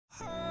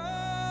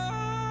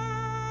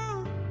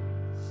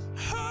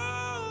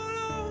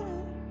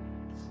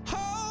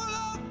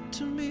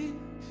to me,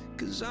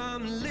 'cause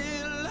I'm a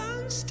little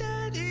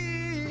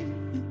unsteady,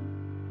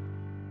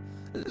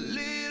 a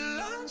little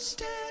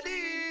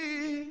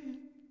unsteady.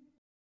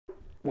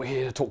 We're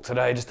here to talk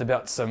today just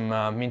about some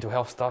mental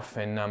health stuff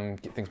and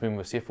get things moving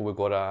with Sefaar. We've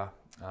got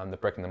the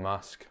Breaking the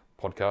Mask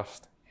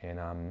podcast,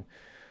 and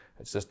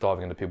it's just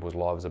diving into people's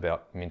lives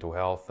about mental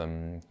health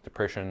and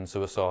depression,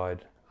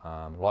 suicide,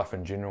 life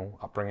in general,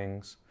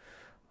 upbringings,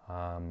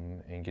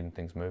 and getting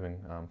things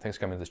moving. Thanks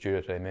for coming to the studio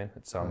today, man.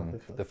 It's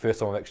the first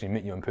time I've actually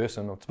met you in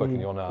person. I've spoken to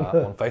you on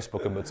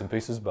Facebook and bits and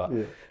pieces, but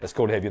it's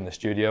cool to have you in the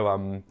studio.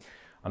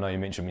 I know you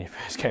mentioned when you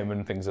first came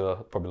in, things are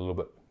probably a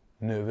little bit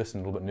nervous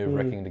and a little bit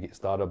nerve-wracking to get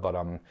started, but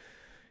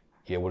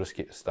we'll just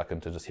get stuck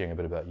into just hearing a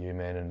bit about you,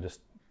 man, and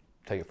just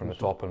take it from the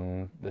top,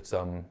 and let's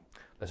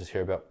just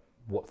hear about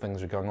what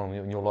things are going on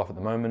in your life at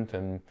the moment,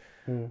 and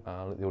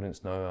let the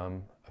audience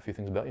know a few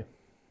things about you.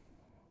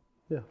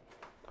 Yeah.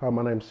 Hi,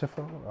 my name's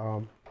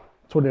Sefaar.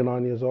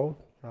 29 years old.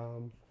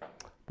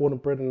 Born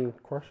and bred in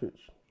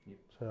Christchurch. Yep.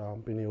 So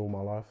I've been here all my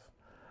life.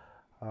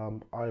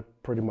 I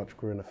pretty much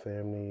grew in a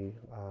family,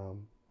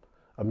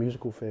 a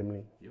musical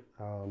family, yep.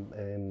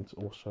 And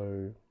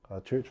also a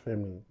church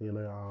family. You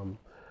know,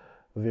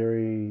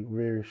 very,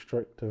 very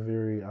strict,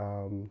 very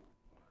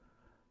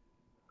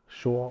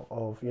sure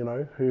of, you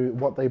know,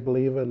 what they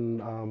believe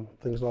in,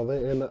 things like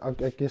that. And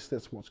I guess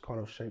that's what's kind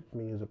of shaped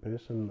me as a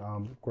person,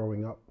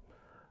 growing up.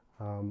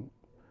 And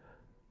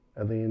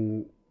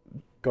then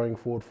going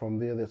forward from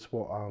there, that's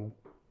what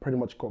pretty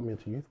much got me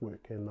into youth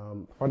work.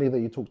 And funny that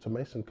you talked to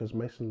Mason, because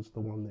Mason's the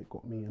one that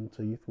got me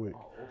into youth work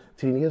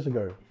 10 years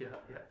ago.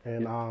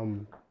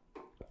 And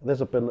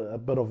there's been a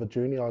bit of a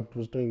journey. I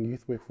was doing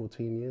youth work for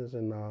 10 years,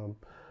 and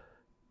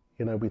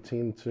you know, we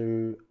tend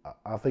to,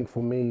 I think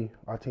for me,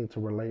 I tend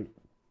to relate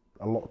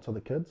a lot to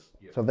the kids.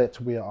 Yep. So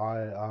that's where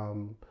I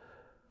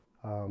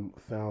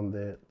found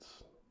that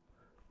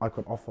I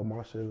could offer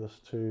my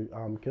service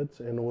to kids,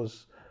 and it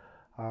was,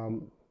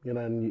 you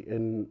know,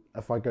 and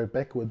if I go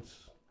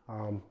backwards,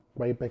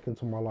 way back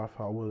into my life,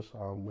 how I was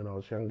when I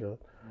was younger,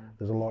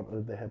 there's a lot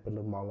that happened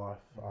in my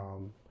life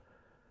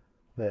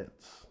that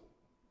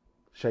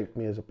shaped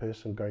me as a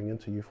person going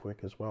into youth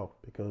work as well,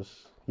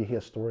 because you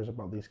hear stories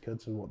about these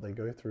kids and what they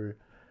go through,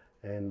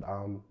 and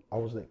I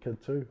was that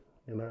kid too,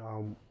 you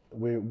know.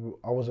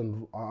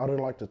 I don't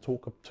like to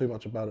talk too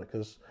much about it,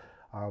 because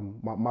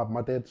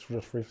my dad's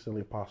just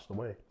recently passed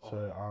away.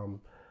 So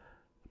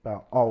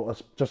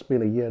it's just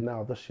been a year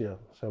now this year.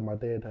 So my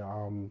dad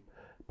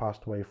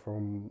passed away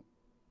from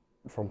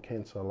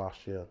cancer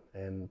last year,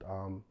 and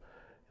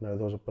you know,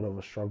 there was a bit of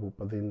a struggle.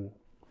 But then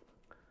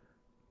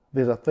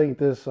there's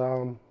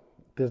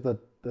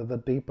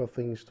the deeper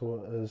things to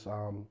it. Is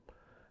you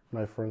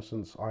know, for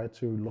instance, I had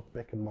to look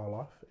back in my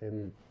life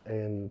and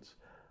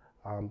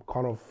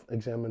kind of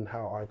examine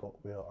how I got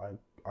where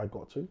I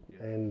got to.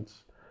 Yeah. And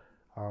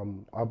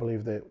I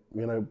believe that,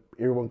 you know,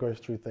 everyone goes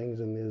through things,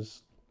 and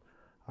there's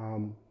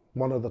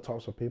one of the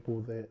types of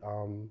people that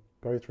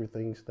go through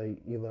things, they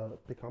either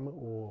become it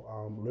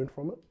or learn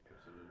from it.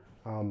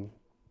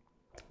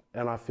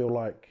 And I feel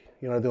like,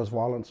 you know, there was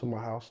violence in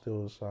my house, there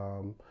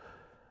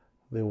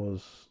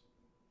was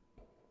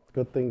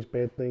good things,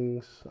 bad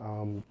things,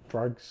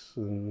 drugs,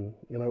 and,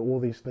 you know, all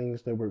these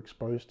things that we're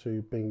exposed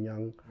to being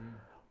young,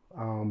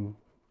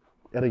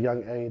 at a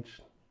young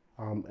age,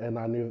 and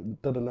I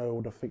didn't know it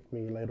would affect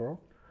me later on.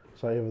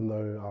 So even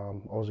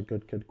though I was a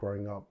good kid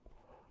growing up,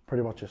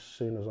 pretty much as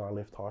soon as I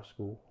left high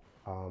school,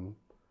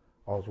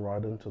 I was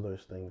right into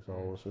those things. I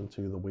was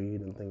into the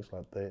weed and things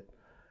like that.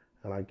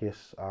 And I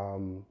guess,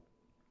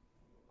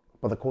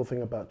 but the cool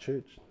thing about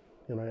church,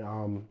 you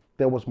know,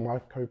 that was my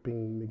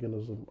coping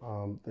mechanism.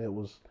 That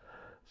was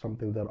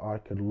something that I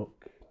could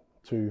look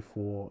to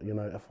for, you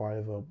know, if I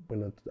ever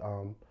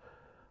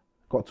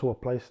got to a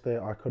place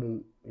that I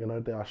couldn't, you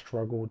know, that I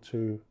struggled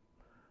to,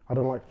 I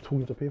don't like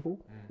talking to people.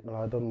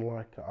 I don't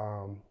like,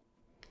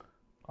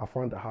 I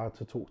find it hard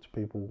to talk to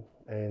people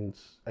and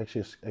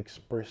actually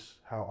express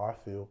how I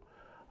feel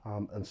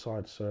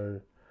inside.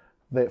 So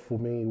that for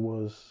me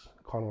was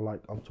kind of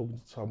like I'm talking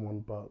to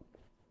someone, but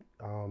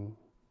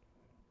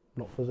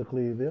not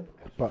physically there.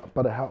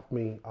 But it helped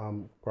me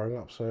growing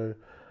up. So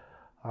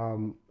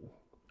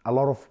a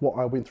lot of what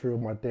I went through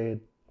with my dad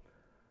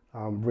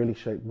really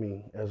shaped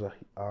me as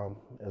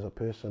a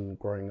person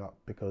growing up,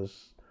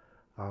 because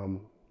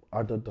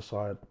I did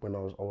decide when I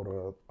was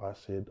older, I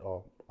said,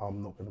 oh,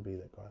 I'm not going to be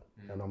that guy,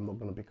 and I'm not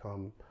going to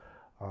become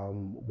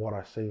what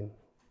I seen.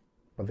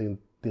 But then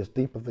there's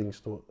deeper things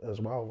to it as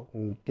well.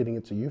 And getting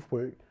into youth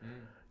work,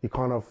 you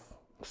kind of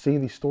see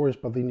these stories,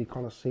 but then you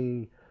kind of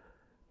see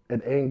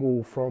an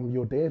angle from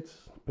your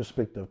dad's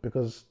perspective,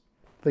 because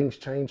things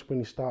change when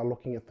you start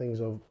looking at things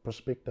of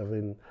perspective.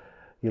 And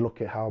you look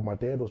at how my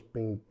dad was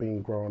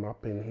being growing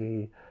up, and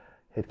he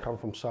had come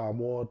from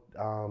Samoa,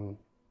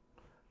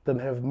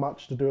 didn't have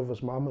much to do with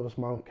his mum. His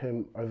mum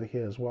came over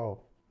here as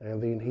well,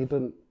 and then he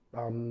didn't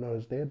know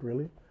his dad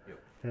really. Yep.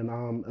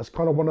 And it's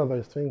kind of one of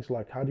those things,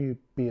 like, how do you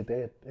be a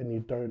dad and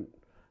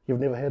you've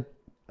never had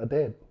a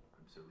dad?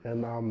 Absolutely.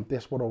 And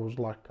that's what it was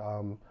like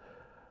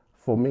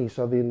for me.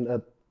 So then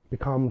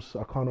becomes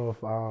a kind of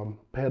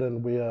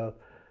pattern where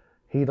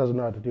he doesn't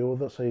know how to deal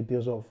with it, so he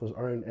deals off his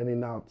own, and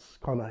then now it's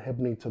kind of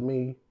happening to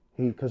me.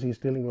 Because he's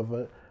dealing with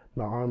it,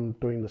 now I'm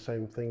doing the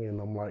same thing, and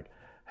I'm like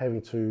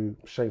having to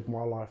shape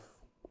my life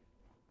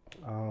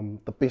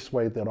the best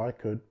way that I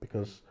could,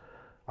 because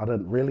I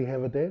didn't really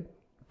have a dad,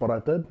 but I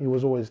did. He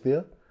was always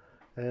there,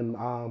 and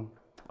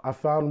I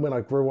found when I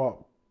grew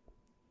up,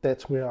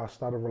 that's where I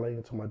started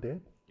relating to my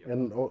dad.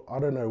 And I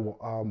don't know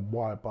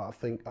why, but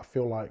I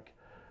feel like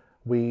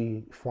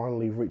we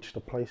finally reached a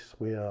place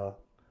where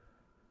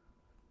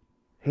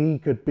he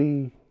could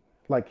be,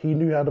 like, he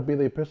knew how to be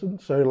their person.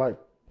 So like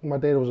my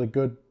dad was a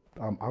good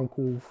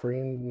uncle,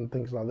 friend, and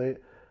things like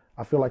that.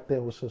 I feel like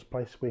that was his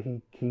place where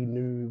he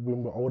knew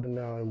when we're older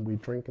now and we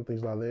drink and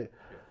things like that.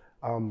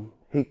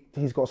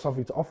 He's got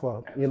something to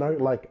offer, you know,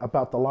 like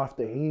about the life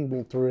that he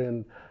went through,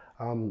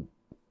 and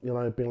you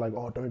know, being like,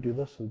 oh, don't do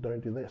this and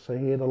don't do that. So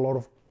he had a lot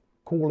of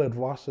cool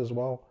advice as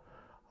well.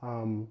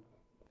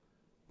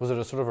 Was it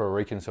a sort of a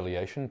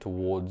reconciliation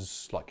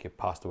towards, like, you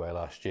passed away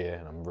last year,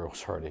 and I'm real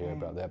sorry to hear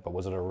about that, but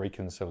was it a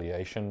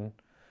reconciliation,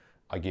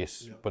 I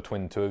guess,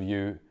 between the two of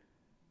you,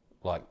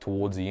 like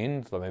towards the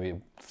end, like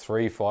maybe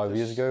 3-5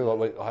 years ago?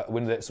 Like,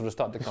 when did that sort of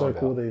start to come about? It's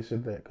so cool that you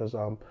said that, because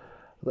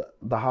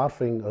the hard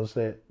thing is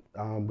that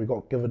we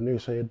got given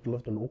news. So he had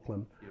lived in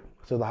Auckland.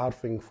 So the hard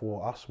thing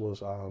for us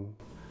was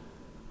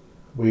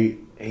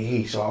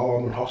he said, oh,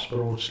 I'm in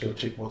hospital, just going to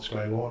check what's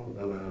going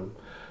on.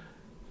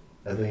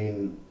 And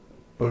then,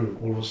 boom,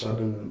 all of a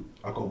sudden,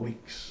 I got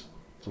weeks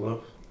to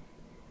live.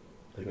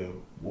 They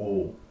go,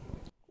 whoa.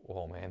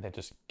 Oh man, that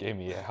just gave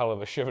me a hell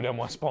of a shiver down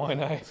my spine,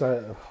 eh?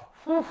 So,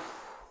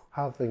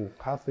 hard thing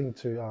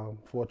to,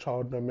 for a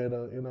child, no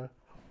matter, you know.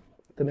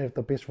 Didn't have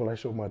the best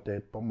relationship with my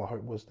dad, but my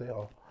hope was there.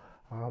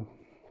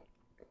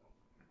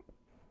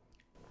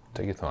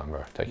 Take your time,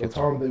 bro. Take your The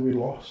time. time that we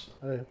lost,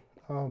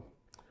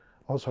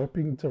 I was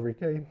hoping to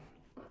regain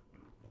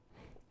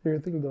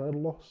everything that I'd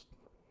lost.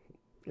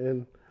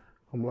 And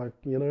I'm like,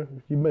 you know,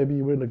 maybe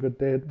you weren't a good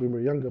dad when we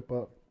were younger,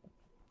 but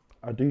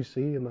I do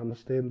see and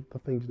understand the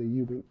things that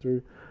you went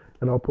through,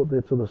 and I'll put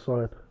that to the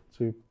side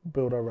to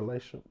build our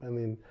relationship. And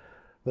then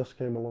this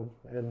came along,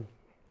 and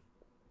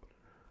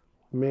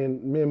me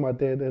and my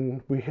dad,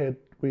 and we had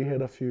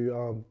a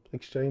few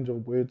exchange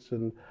of words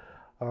and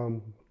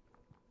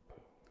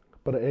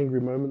but angry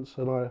moments,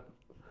 and I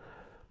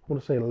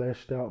want to say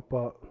lashed out,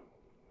 but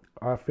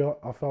I felt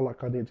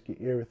like I needed to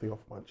get everything off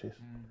my chest,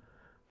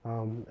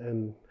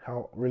 and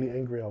how really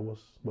angry I was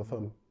with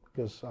him,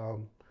 because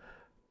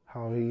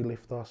how he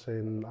left us,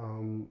 and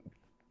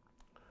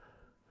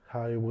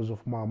how he was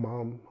with my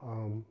mum.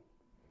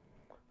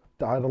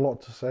 I had a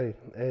lot to say,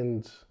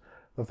 and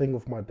the thing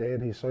with my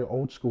dad, he's so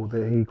old school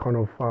that he kind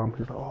of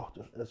he's like, oh,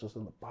 it's just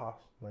in the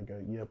past. And I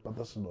go, yeah, but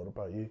this is not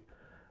about you.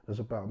 It's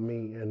about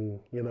me. And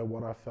you know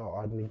what, I felt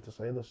I'd need to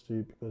say this to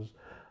you, because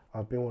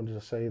I've been wanting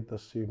to say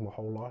this to you my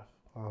whole life.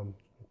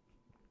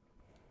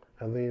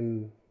 And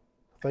then,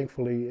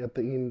 thankfully, at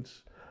the end,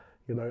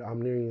 you know,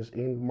 I'm nearing his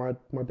end. My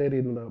dad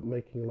ended up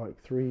making like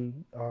 3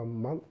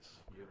 months,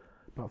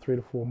 about 3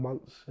 to 4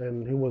 months,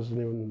 and he wasn't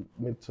even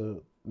meant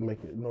to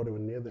make it, not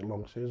even near that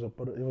long season.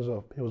 But he was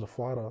a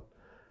fighter,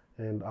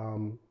 and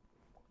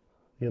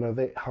you know,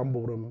 that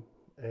humbled him,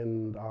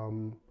 and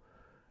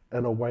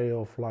in a way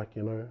of, like,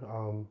 you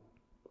know,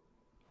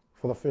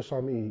 for the first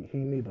time he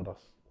needed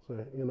us.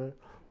 So, you know,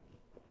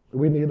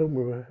 we needed him.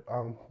 We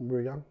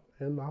were young,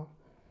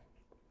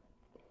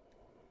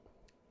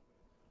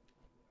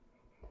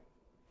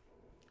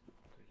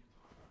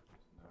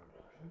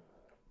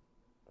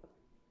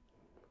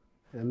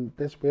 and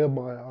that's where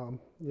my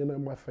you know,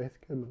 my faith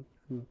came in,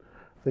 and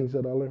things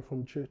that I learned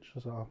from church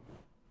is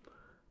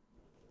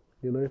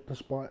you know,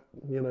 despite,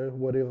 you know,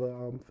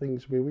 whatever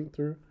things we went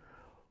through,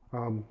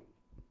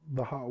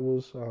 the heart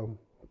was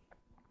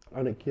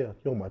I don't care,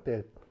 you're my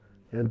dad.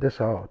 And that's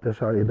how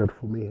it ended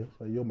for me.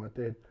 So you're my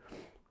dad.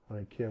 I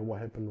don't care what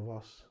happened with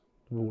us.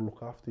 We will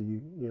look after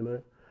you, you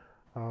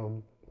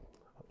know.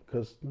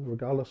 Because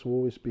regardless, we'll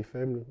always be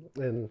family.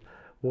 And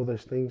all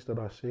those things that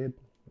I said,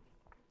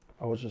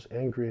 I was just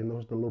angry, and there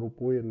was the little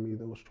boy in me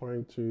that was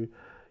trying to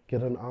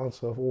get an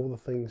answer of all the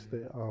things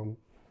that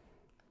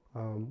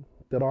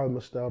that I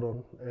missed out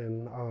on,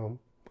 and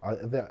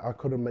that I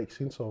couldn't make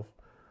sense of.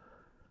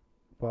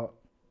 But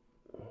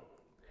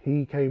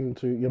he came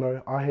to, you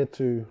know, I had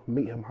to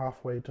meet him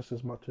halfway just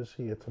as much as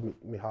he had to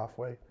meet me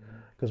halfway,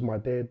 because my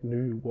dad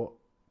knew what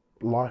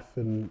life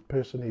and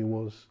person he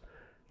was,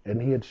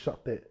 and he had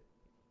shut that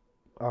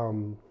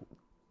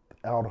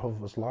out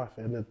of his life,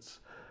 and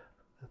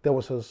that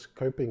was his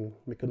coping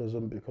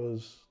mechanism,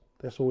 because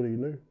that's all he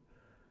knew.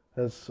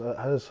 His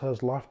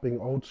life being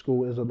old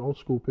school, as an old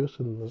school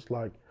person, is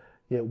like,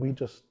 yeah, we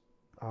just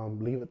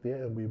leave it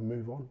there and we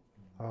move on.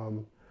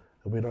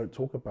 And we don't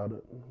talk about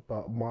it.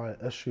 But my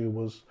issue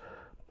was,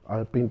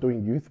 I've been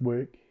doing youth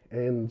work,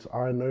 and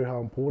I know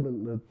how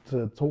important it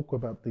to talk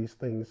about these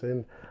things.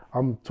 And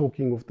I'm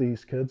talking with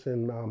these kids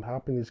and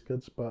helping these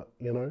kids, but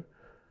you know,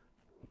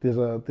 there's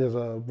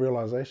a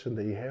realization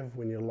that you have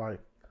when you're like,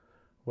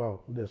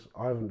 well,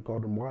 I haven't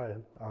gotten my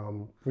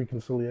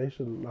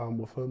reconciliation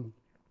with him.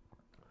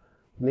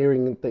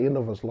 Nearing the end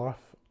of his life,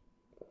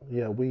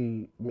 yeah,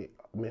 we met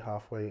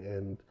halfway,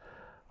 and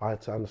I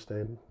had to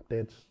understand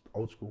Dad's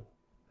old school,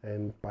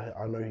 but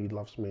I know he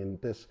loves me,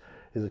 and this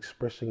is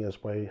expressing his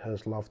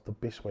love the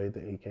best way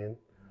that he can.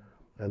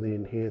 And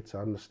then he had to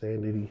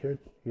understand that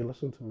he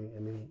listened to me,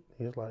 and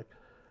he's like,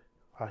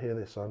 I hear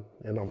that, son,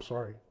 and I'm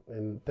sorry,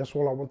 and that's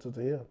all I wanted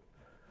to hear.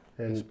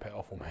 And It's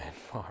powerful, man.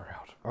 Far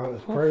out.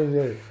 it's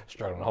crazy.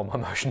 Struggling to hold my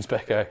emotions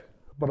back, eh?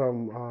 But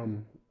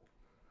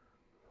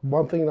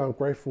one thing that I'm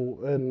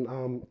grateful,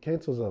 and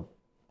cancer's a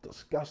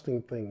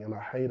disgusting thing, and I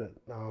hate it.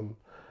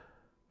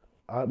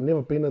 I've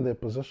never been in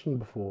that position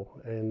before,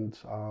 and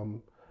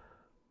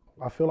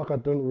I feel like I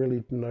didn't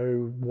really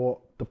know what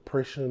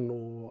depression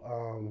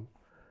or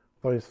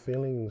those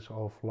feelings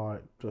of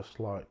just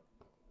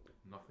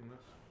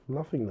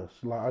nothingness.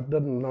 Like, I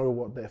didn't know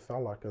what that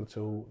felt like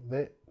until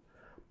that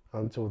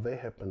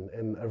happened,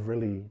 and it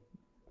really,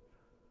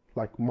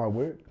 like my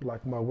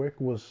work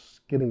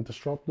was getting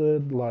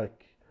disrupted.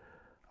 Like,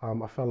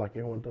 I felt like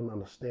everyone didn't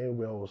understand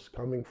where I was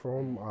coming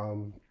from.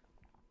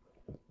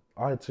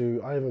 I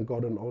even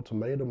got an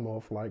ultimatum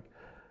of like,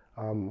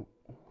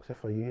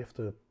 Sefaar, you have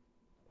to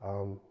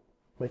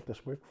make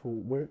this work for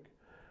work,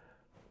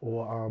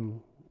 or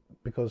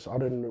because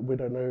we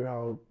don't know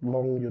how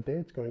long your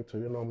dad's going to,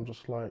 and I'm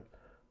just like,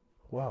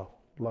 wow,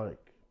 like,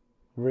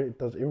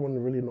 does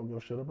everyone really not give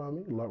a shit about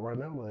me? Like right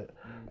now,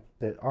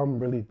 that I'm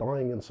really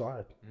dying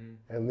inside,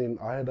 and then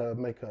I had to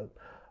make an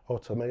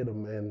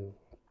ultimatum, and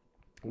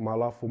my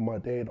love for my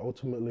dad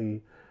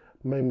ultimately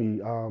made me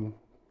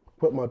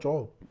quit my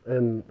job,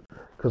 and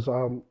because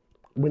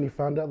when he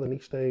found out the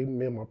next day,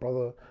 me and my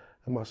brother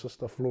and my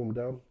sister flew him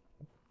down,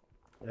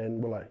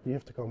 and we're like, you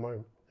have to come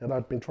home. And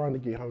I'd been trying to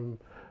get him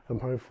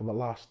home for the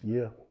last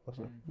year. I was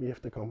like, you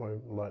have to come home.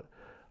 Like,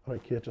 I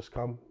don't care, just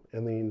come.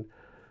 And then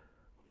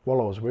while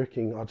I was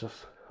working, I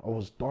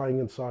was dying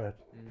inside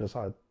because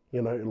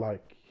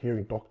like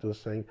hearing doctors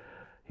saying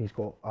he's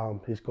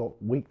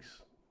got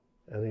weeks,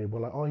 and then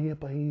we're like, oh yeah,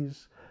 but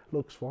he's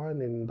looks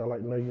fine, and they're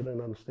like, no, you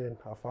don't understand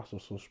how fast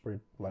this will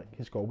spread. Like,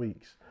 he's got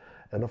weeks,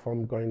 and if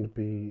I'm going to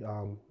be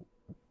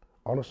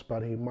honest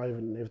about it, he might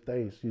even have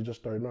days. You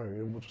just don't know.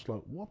 And we're just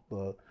like, what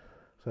the?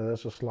 So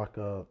that's just like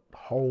a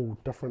whole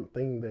different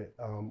thing that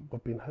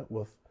we've been hit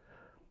with.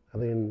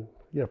 And then,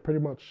 yeah, pretty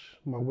much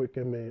my work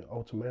gave me an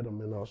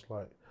ultimatum, and I was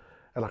like,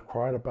 and I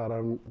cried about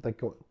it. They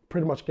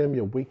pretty much gave me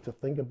a week to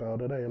think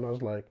about it, and I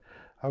was like,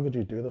 how could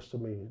you do this to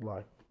me?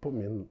 Like, put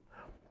me in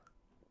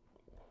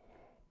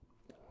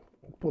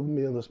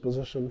this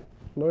position,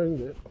 knowing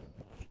that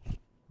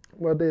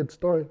my dad's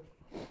dying.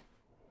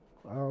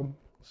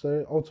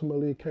 So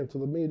ultimately, it came to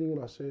the meeting,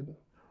 and I said,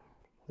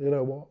 you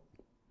know what?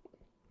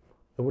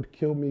 It would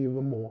kill me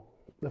even more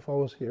if I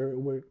was here at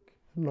work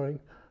knowing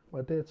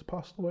my dad's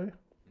passed away.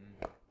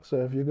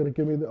 So if you're going to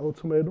give me the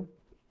ultimatum,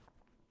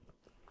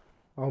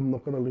 I'm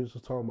not going to lose the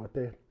time with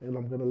my dad, and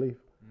I'm going to leave.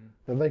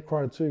 And they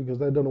cried too, because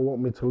they didn't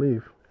want me to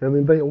leave. And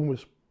then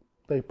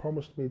they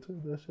promised me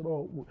too. They said,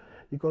 oh,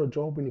 you got a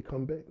job when you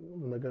come back?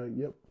 And I go,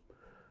 yep,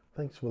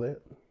 thanks for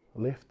that.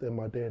 I left, and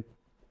my dad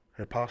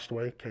had passed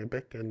away, came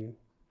back, and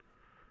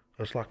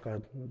it's like I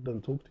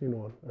didn't talk to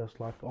anyone. It's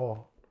like,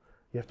 oh,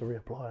 you have to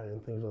reapply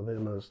and things like that.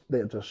 And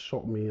that just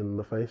shot me in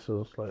the face. It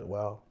was like,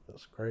 wow,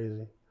 that's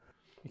crazy.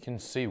 You can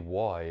see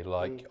why.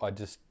 Like,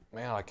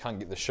 I can't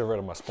get the shiver out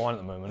of my spine at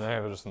the moment.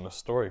 I was just in the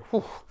story.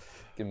 Whew.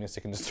 Give me a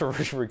second just to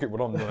recoup what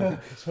I'm doing.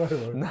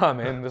 Sorry, Nah,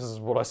 man, this is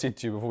what I said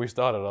to you before we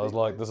started. I was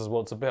like, this is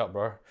what it's about,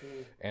 bro.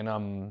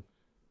 And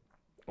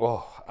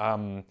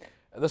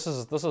this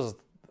is.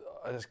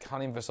 I just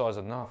can't emphasize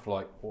enough.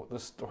 Like, what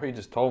this story you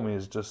just told me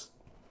is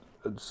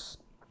it's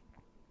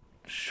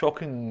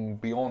shocking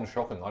beyond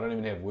shocking. I don't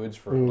even have words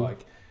for it.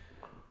 Like,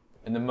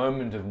 in the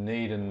moment of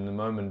need, and in the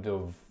moment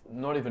of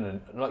not even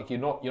you're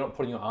not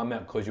putting your arm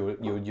out because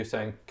you're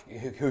saying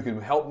who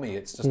can help me.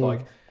 It's just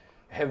like,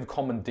 have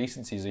common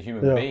decency as a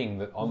human being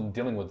that I'm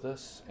dealing with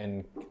this,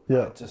 and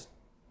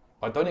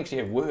I don't actually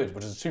have words,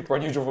 which is super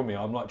unusual for me.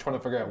 I'm like trying to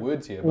figure out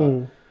words here,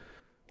 but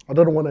I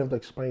didn't want to have to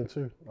explain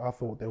too. I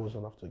thought there was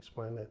enough to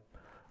explain that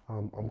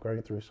I'm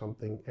going through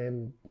something,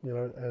 and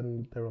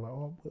and they were like,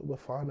 oh, we're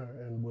fine,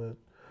 and we're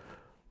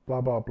blah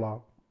blah blah.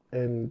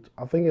 And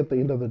I think at the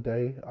end of the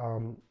day,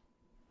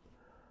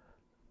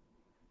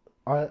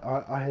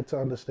 I had to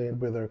understand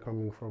where they're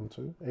coming from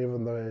too,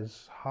 even though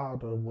as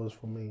hard it was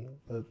for me.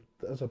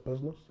 As a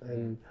business,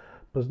 and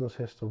business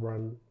has to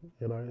run,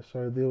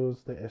 so there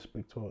was the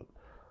aspect to it.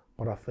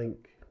 But I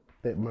think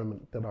that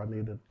moment that I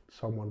needed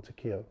someone to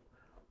care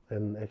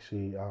and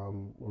actually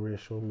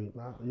reassure me,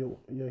 nah, you're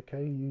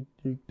okay, you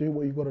do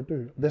what you got to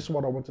do. That's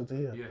what I wanted to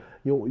hear.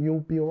 You'll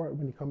be all right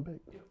when you come back.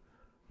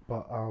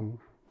 But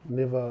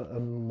never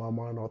in my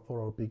mind I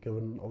thought I would be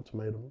given an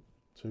ultimatum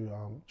to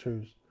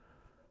choose.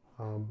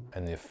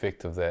 And the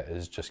effect of that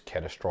is just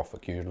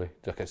catastrophic usually.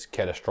 Like, it's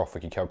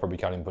catastrophic. You probably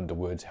can't even put into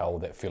words how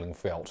that feeling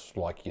felt,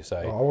 like you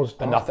say. I was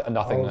dark, a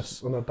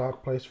nothingness. I was in a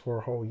dark place for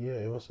a whole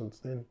year ever since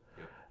then.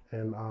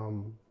 And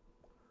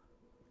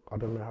I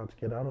don't know how to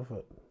get out of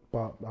it.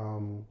 But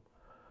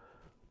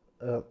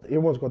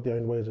everyone's got their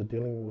own ways of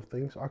dealing with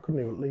things. I couldn't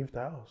even leave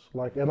the house.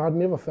 Like, and I'd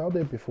never felt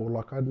that before.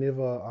 Like, I'd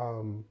never,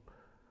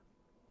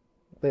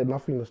 that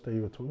nothingness that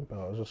you were talking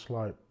about. It was just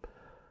like,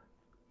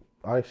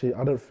 I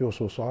don't feel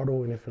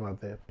suicidal or anything like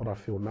that, but I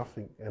feel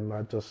nothing. And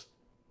I just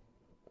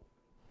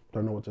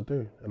don't know what to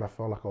do. And I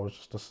felt like I was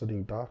just a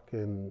sitting duck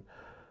and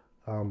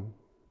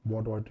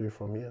what do I do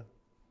from here?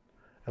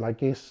 And I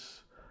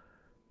guess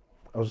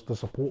it was the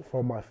support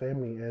from my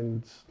family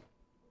and,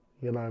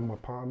 you know, my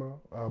partner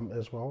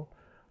as well.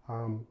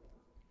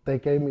 They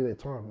gave me their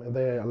time and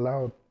they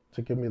allowed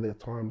to give me their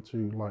time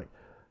to like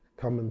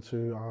come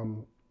into,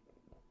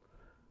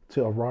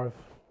 to arrive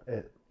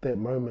at that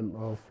moment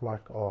of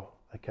like, oh,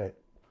 okay,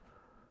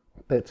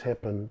 that's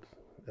happened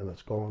and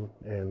it's gone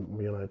and,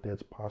 you know,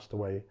 Dad's passed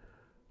away.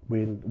 What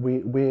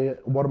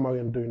am I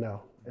going to do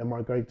now? Am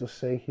I going to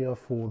stay here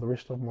for the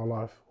rest of my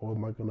life or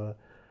am I going to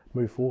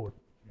move forward?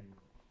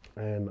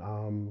 And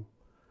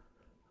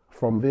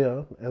from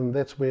there, and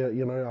that's where,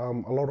 you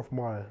know, a lot of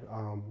my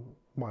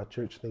my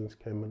church things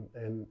came in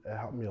and it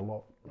helped me a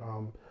lot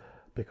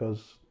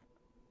because,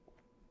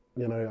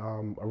 you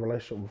know, a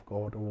relationship with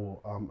God or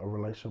a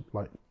relationship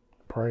like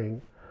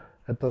praying,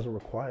 it doesn't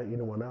require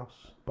anyone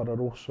else, but it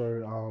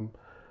also,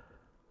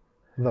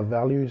 the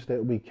values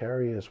that we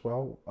carry as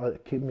well,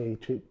 keep me in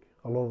check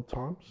a lot of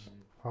times.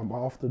 I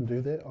often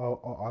do that.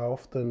 I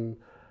often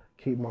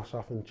keep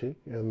myself in check,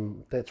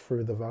 and that's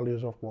through the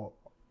values of what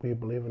we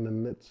believe in,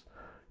 and that's,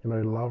 you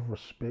know, love,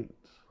 respect,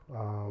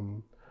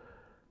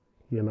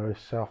 you know,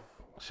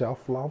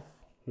 self-love,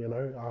 you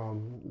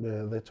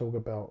know, they talk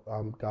about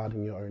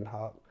guarding your own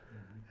heart,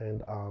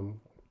 and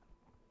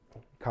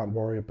can't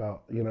worry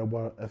about, you know,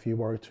 what if you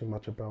worry too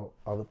much about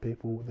other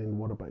people, then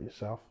what about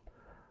yourself?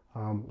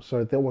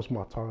 So that was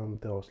my time.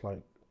 That was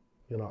like,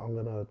 you know, I'm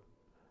gonna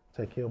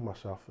take care of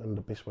myself in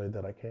the best way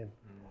that I can.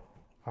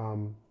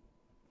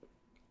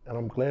 And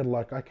I'm glad,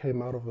 like, I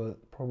came out of it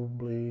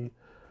probably,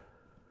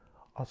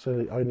 I'd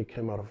say I only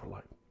came out of it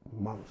like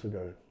months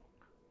ago.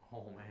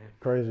 Oh man.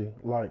 Crazy.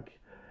 Like,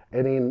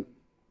 and then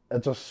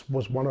it just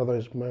was one of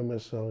those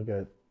moments that I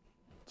go,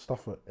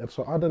 stuff it. And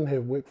so I didn't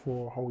have work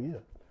for a whole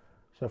year.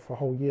 So for a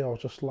whole year, I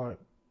was just like,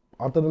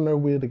 I didn't know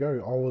where to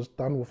go. I was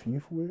done with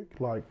youth work.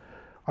 Like,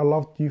 I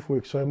loved youth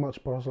work so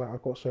much, but I was like, I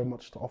got so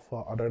much to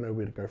offer. I don't know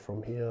where to go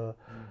from here.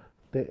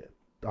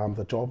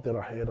 The job that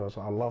I had,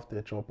 I loved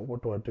that job, but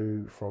what do I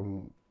do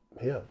from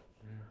here?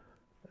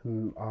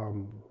 And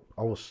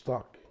I was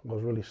stuck. I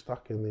was really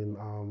stuck. And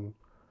then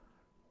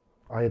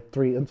I had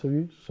 3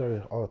 interviews.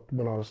 So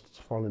when I was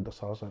finally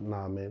decided, I was like,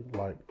 nah, man,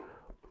 like,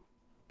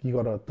 you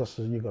gotta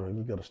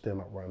stand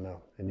up right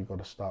now, and you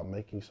gotta start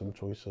making some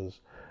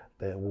choices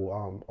that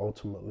will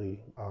ultimately,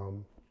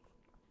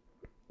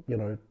 you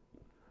know,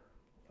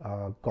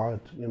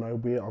 guide, you know,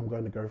 where I'm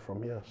going to go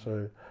from here.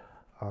 So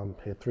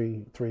had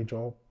three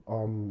job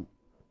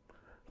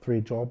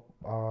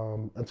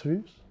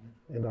interviews,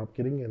 ended up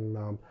getting,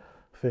 and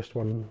first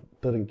one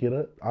didn't get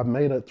it. I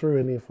made it through,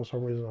 and then for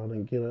some reason I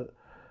didn't get it.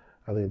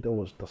 I think that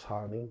was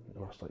disheartening,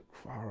 and I was like,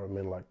 far,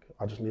 man, like,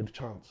 I just need a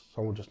chance.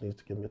 Someone just needs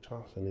to give me a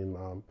chance. And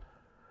then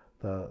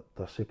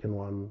the second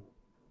one,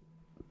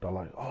 they're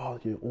like, oh,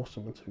 you're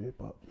awesome interview,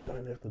 but you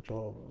don't have the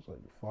job. I was like,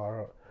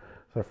 far out.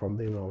 So from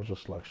then I was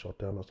just like shot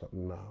down. I was like,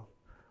 nah.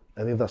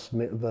 And then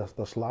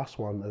this last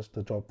one is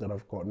the job that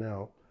I've got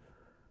now,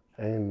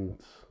 and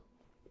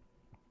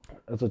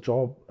it's a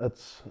job.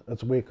 It's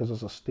weird because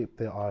it's a step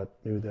that I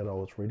knew that I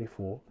was ready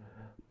for,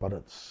 but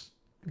it's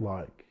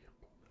like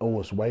it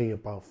was way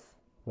above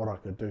what I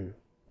could do.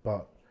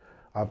 But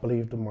I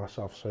believed in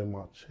myself so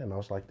much, and I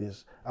was like,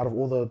 "There's out of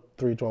all the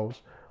 3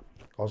 jobs,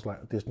 I was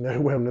like, there's no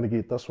way I'm gonna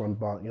get this one,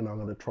 but you know, I'm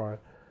gonna try."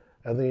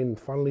 And then,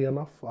 funnily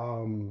enough,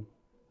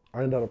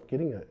 I ended up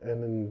getting it,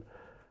 and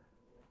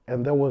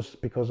that was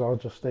because I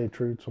just stayed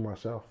true to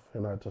myself,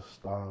 and I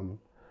just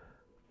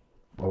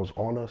I was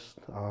honest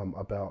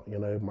about, you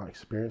know, my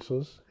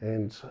experiences,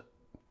 and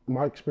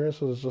my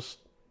experiences is just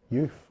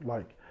youth.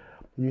 Like,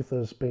 youth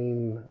has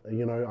been,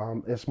 you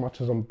know, as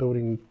much as I'm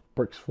building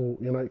bricks for,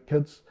 you know,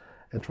 kids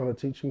and trying to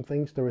teach them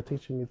things, they were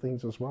teaching me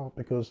things as well,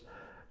 because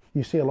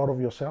you see a lot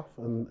of yourself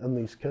in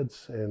these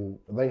kids, and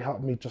they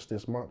help me just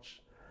as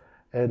much.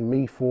 And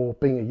me, for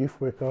being a youth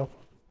worker,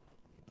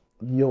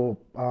 you're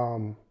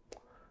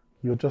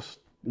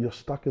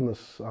stuck in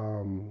this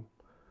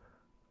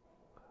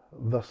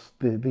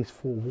these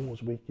 4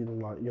 walls where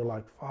you're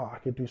like, fuck, I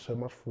could do so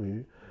much for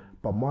you,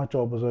 but my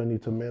job is only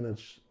to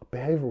manage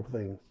behavioural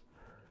things,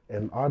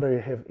 and I don't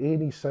have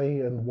any say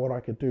in what I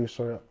could do.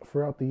 So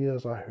throughout the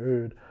years, I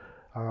heard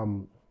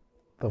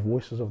the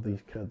voices of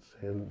these kids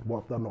and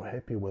what they're not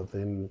happy with,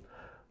 and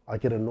I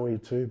get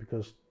annoyed too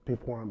because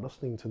people aren't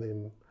listening to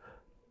them.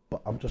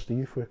 But I'm just a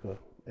youth worker,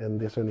 and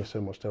there's only so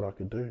much that I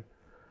could do.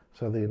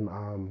 So then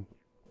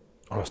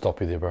I'm gonna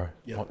stop you there, bro.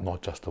 Yeah.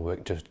 Not just the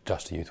work,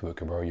 just a youth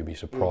worker, bro. You'll be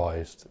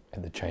surprised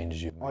at the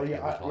changes you've made.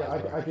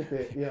 I get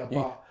that. Yeah,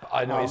 but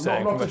I know what you're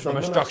saying. From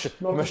a structure,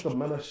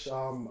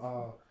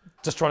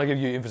 just trying to give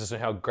you emphasis on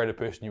how great a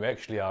person you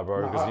actually are,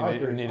 bro.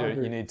 Because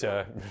you need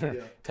to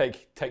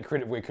take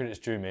credit where credit's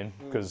due, man.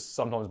 Because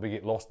sometimes we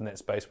get lost in that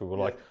space where we're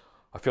like,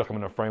 I feel like I'm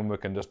in a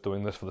framework and just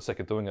doing this for the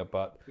sake of doing it.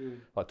 But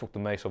like, talk to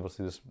Mace,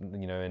 obviously, this,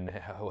 and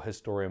how his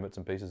story and bits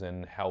and pieces,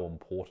 and how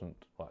important,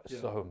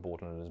 so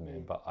important it is,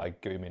 man. But I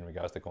get what you mean in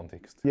regards to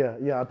context. Yeah,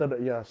 I did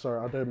it. Yeah,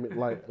 sorry, I don't mean,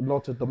 like,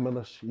 not to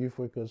diminish youth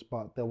workers,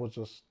 but there was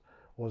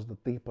the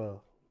deeper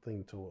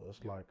thing to it.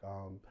 It's like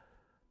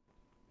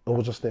it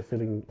was just that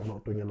feeling of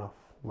not doing enough,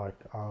 like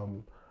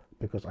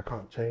because I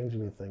can't change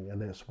anything,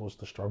 and that was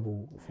the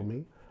struggle for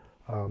me.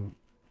 I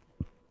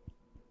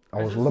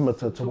was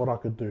limited to what I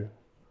could do.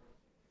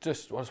 I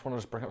just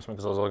wanted to bring up something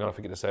because I was going to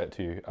forget to say it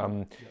to you.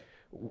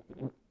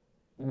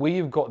 Where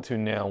you've got to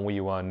now, where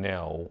you are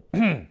now,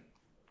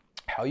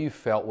 how you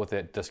felt with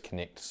that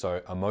disconnect,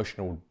 so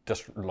emotional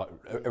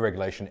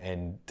irregulation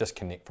and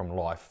disconnect from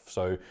life.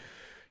 So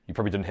you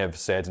probably didn't have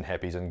sads and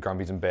happies and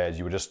grumpies and bads.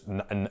 You were just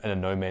in a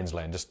no man's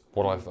land. Just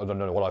I don't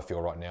know what I feel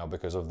right now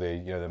because of the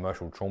the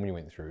emotional trauma you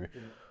went through.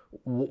 Yeah.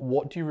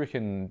 What do you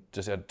reckon,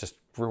 just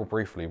real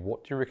briefly,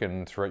 what do you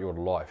reckon throughout your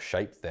life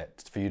shaped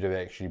that for you to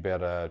actually be able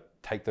to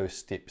take those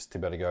steps to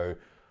be able to go,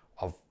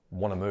 I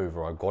want to move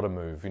or I've got to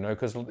move,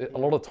 because a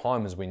lot of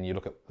times when you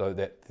look at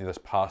this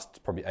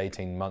past probably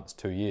 18 months,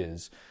 2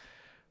 years,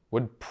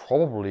 would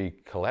probably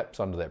collapse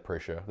under that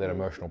pressure, that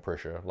emotional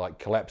pressure, like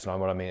collapse, and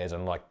what I mean as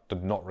in like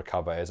did not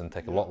recover, as in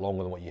take a lot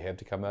longer than what you have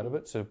to come out of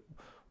it. So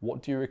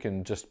what do you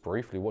reckon, just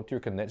briefly, what do you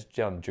reckon that's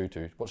down due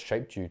to? What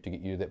shaped you to get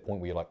you to that point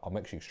where you're like, I'm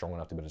actually strong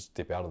enough to be able to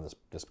step out of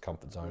this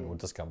comfort zone or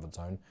discomfort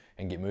zone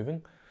and get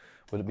moving?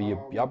 Would it be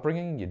your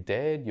upbringing, your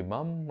dad, your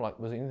mum? Like,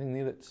 was there anything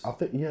there that's... I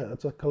think,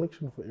 it's a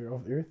collection of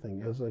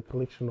everything. It's a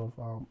collection of,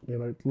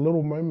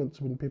 little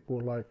moments when people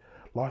are like,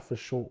 life is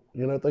short.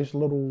 Those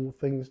little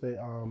things that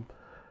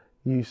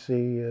you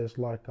see as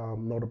like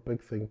not a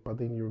big thing, but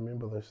then you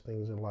remember those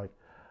things and like,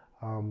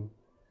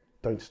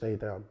 don't stay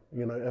down.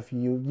 If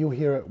you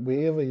hear it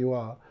wherever you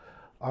are,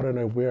 I don't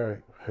know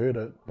where I heard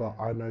it, but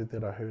I know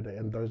that I heard it,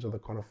 and those are the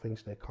kind of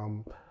things that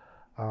come.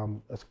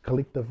 It's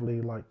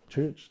collectively like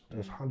church.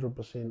 It's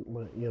 100%.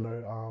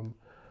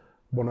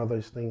 One of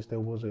those things that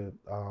was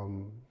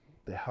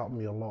that helped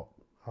me a lot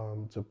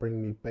to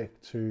bring me back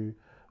to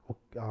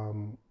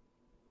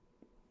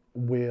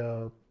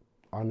where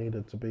I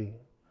needed to be.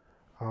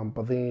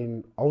 But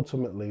then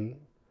ultimately,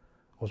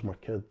 it was my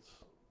kids.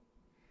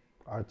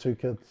 I had 2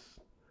 kids.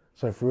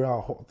 So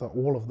throughout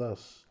all of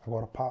this, I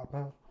got a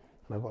partner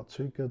and I got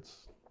 2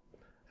 kids,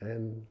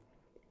 and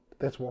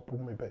that's what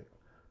brought me back.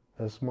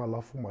 It's my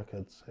love for my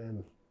kids,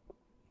 and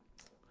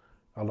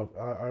I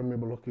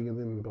remember looking at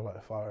them and be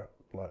like, fire,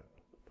 like,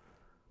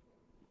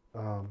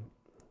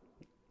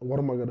 what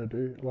am I gonna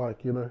do?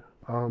 Like,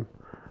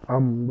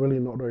 I'm really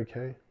not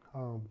okay.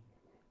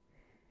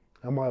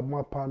 And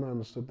my partner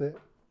understood that.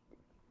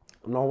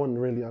 No one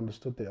really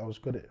understood that. I was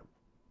good at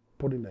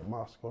putting that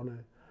mask on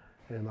it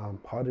and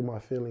hiding my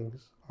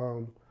feelings.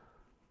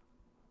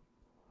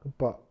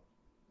 But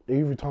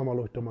every time I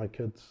looked at my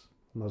kids,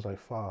 and I was like,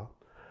 far,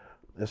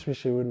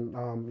 especially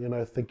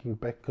when, thinking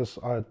back, because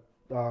I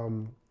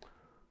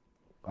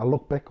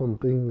look back on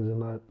things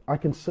and I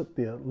can sit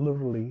there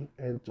literally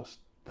and just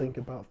think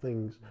about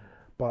things,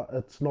 but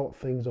it's not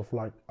things of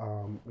like,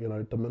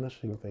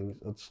 diminishing things.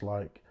 It's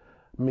like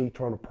me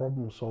trying to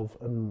problem solve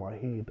in my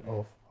head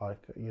of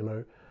like,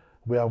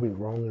 where I went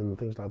wrong and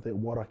things like that,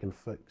 what I can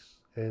fix.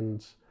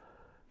 And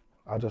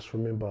I just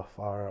remember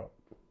far out,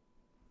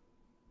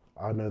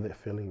 I know that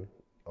feeling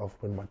of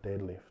when my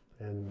dad left,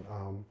 and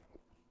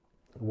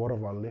what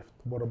have I left?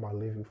 What am I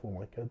leaving for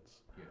my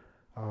kids?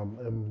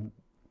 And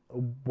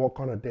what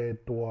kind of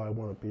dad do I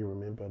want to be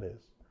remembered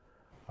as?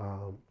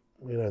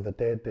 The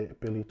dad that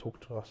barely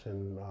talked to us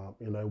and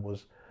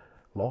was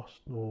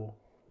lost, or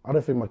I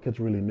don't think my kids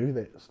really knew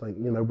that. It's like,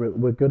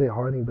 we're good at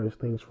hiding those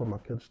things from my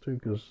kids too,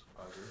 because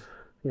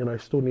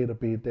still need to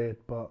be a dad,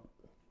 but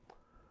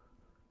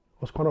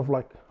it was kind of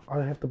like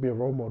I have to be a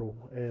role model,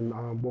 and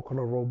what kind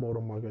of role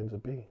model am I going to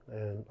be?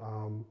 And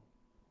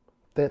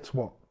that's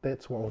what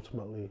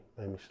ultimately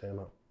made me stand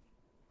up.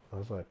 I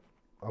was like,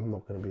 I'm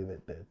not going to be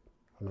that dad.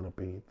 I'm going to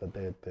be the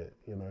dad that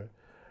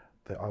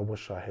that I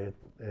wish I had,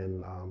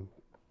 and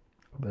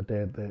the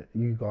dad that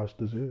you guys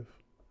deserve.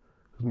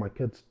 Because my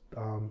kids,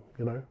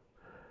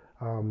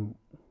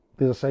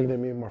 there's a saying that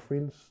me and my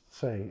friends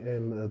say,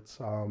 and it's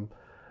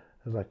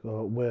like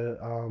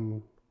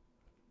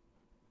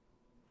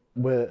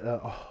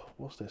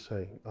what's that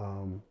saying?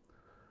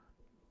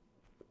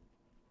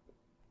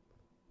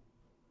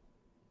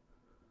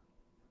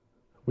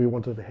 We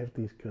wanted to have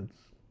these kids,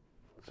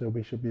 so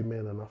we should be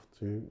man enough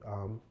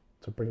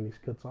to bring these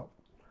kids up,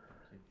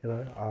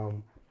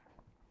 and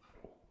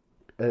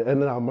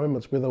in our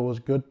moments, whether it was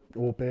good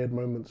or bad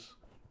moments,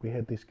 we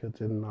had these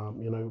kids, and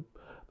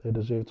they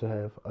deserve to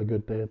have a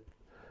good dad.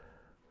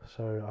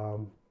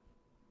 So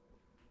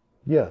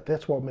Yeah,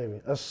 that's what made me.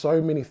 There's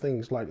so many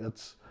things. Like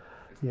it's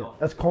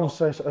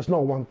conversation. It's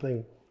not one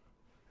thing.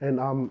 And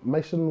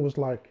Mason was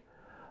like,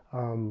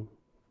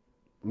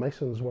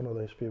 Mason's one of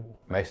those people.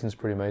 Mason's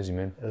pretty amazing,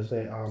 man. Is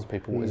that As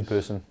people, as a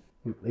person.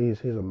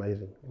 He's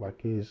amazing. Like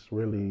he's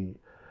really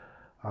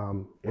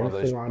One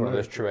everything I know. of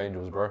those true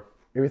angels, bro.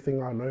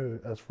 Everything I know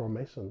is from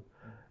Mason,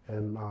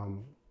 and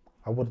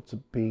I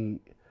wouldn't be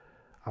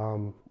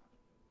where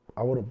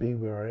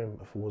I am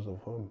if it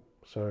wasn't for him.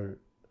 So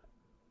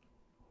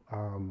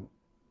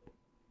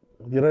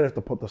you don't have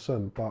to put this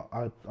in, but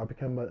I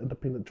became an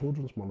independent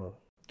children's monitor.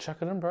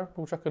 Chuck it in, bro.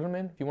 We'll chuck it in,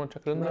 man. If you want to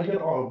chuck it in there.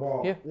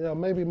 Yeah,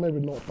 maybe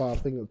not, but I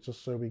think it's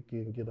just so we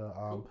can get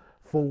a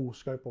full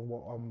scope of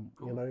what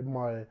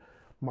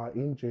my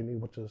end journey,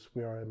 which is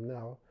where I am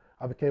now.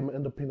 I became an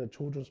independent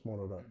children's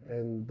monitor,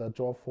 and the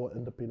job for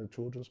independent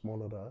children's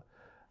monitor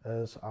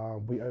is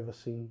we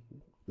oversee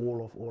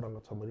all of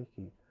Oranga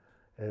Tamariki,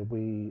 and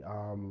we. I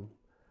love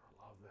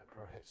that,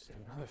 bro. It's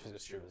another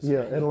physics shivers.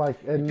 Yeah, and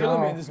You're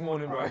killing me this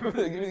morning, bro.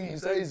 Everything you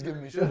say is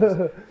giving me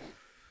shivers.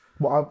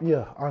 Well,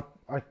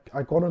 I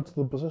got into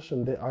the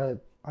position that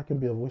I can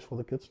be a voice for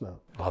the kids now.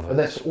 Love it. And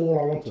that's all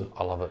I wanted.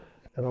 I love it.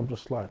 And I'm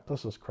just like,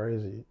 this is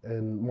crazy.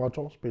 And my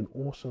job's been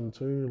awesome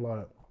too.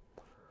 Like,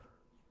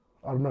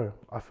 I don't know.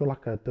 I feel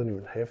like I didn't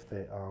even have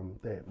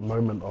that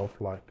moment of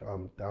like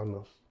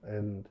downness.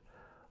 And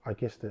I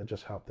guess that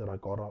just helped that I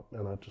got up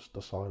and I just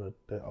decided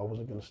that I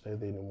wasn't going to stay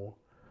there anymore.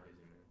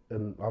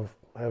 And I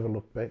haven't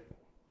looked back.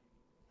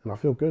 And I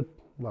feel good.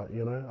 Like,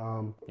 you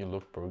know, you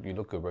look good, bro. You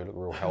look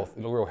real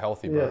healthy. You look real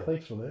healthy, bro. Yeah,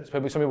 thanks for that.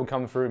 Some people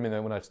come through me, and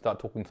then when I start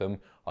talking to them,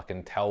 I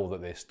can tell that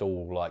they're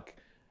still like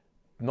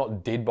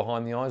not dead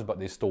behind the eyes, but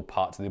there's still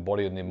parts of their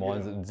body and their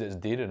minds that's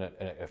dead, and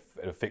it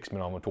affects me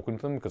when I'm talking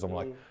to them because I'm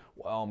like,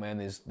 wow, man,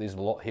 there's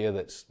a lot here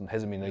that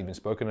hasn't been even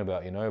spoken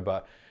about, you know.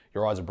 But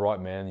your eyes are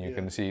bright, man. You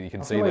can see I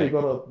see feel that. like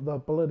you got the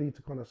ability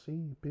to kind of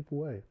see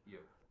people,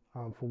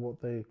 for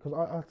what they, because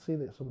I see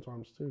that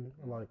sometimes too.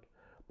 Like,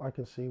 I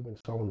can see when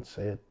someone's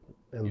sad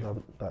and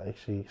they're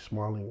actually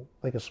smiling.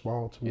 They can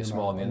smile to me. You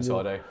smile on the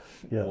inside, eh?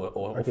 Yeah.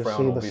 Or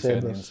frown obviously on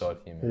the inside.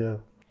 Yeah, man.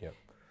 Yeah.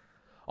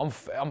 I'm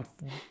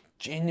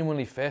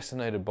genuinely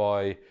fascinated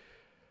by.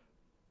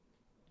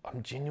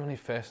 I'm genuinely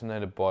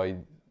fascinated by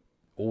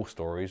all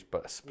stories,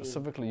 but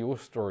specifically your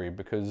story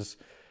because,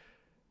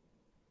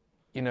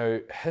 you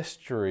know,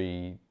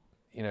 history,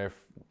 you know,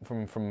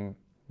 from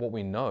what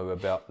we know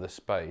about the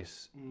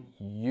space,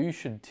 you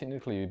should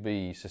technically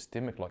be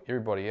systemic like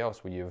everybody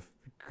else, where you've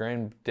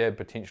granddad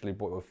potentially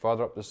brought your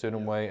father up a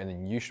certain way, and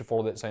then you should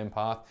follow that same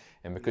path.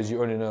 And because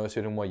you only know a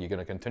certain way, you're going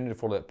to continue to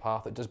follow that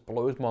path. It just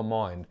blows my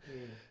mind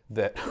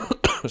that,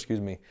 excuse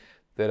me,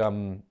 that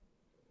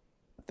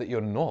that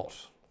you're not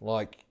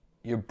like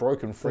you're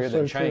broken free of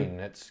that chain.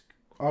 That's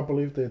I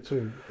believe that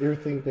too.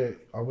 Everything that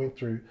I went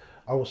through,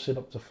 I was set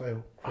up to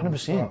fail.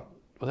 100%,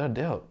 without a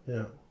doubt.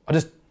 Yeah.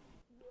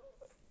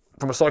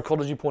 From a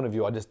psychology point of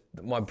view,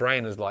 my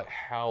brain is like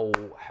how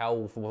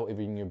for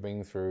everything you've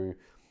been through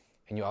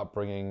and your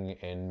upbringing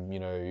and, you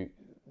know,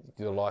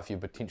 the life you're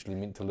potentially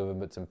meant to live in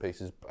bits and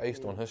pieces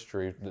based on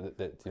history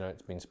that you know,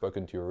 it's been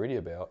spoken to you already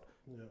about,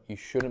 you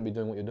shouldn't be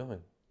doing what you're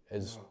doing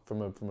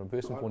from a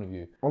personal point of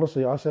view.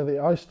 Honestly, I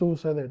still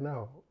say that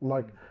now.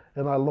 Like,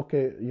 and I look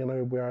at, you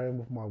know, where I am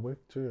with my work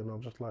too, and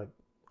I'm just like,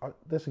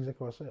 that's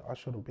exactly what I say. I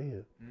shouldn't be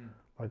here.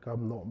 Like,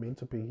 I'm not meant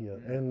to be here.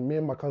 And me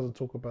and my cousin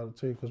talk about it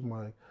too, because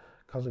my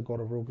cousin got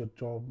a real good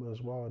job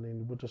as well, and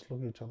then we're just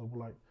looking at each other, we're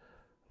like,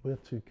 we're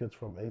two kids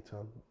from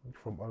A-Town,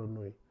 from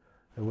Aranui,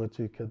 and we're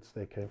two kids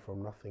that came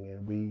from nothing,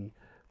 and we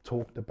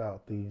talked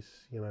about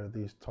these, you know,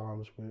 these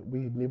times where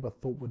we never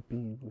thought we'd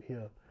be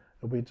here,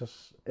 and we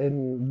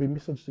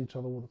messaged each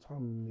other all the time,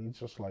 and he's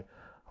just like,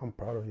 I'm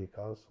proud of you,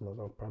 cuz, and I was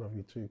like, I'm proud of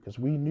you too, because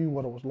we knew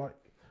what it was like,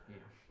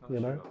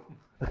 you know,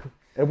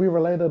 and we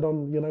related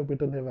on, you know, we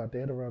didn't have our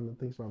dad around and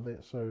things like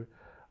that, so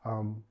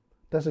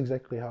that's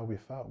exactly how we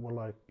felt. We're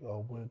like,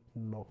 oh, we're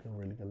not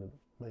really going to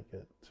make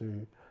it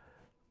to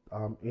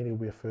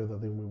anywhere further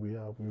than where we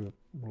are. We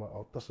were like,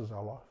 oh, this is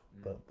our life,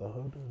 the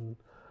hood.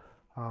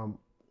 And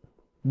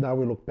now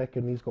we look back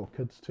and he's got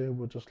kids too.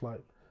 We're just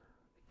like,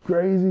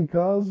 crazy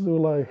cuz. We're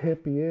like,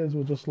 happy as.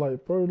 We're just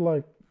like, bro,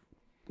 like,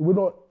 we're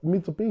not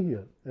meant to be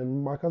here.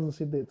 And my cousin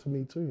said that to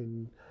me too.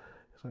 And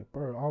he's like,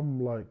 bro, I'm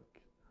like,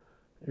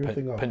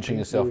 everything pinching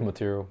yourself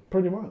material.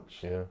 Pretty much.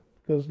 Yeah.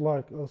 Because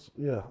like,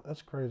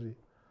 that's crazy.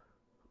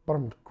 But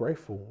I'm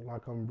grateful,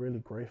 like I'm really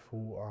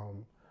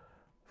grateful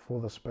for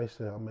the space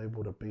that I'm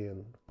able to be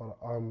in. But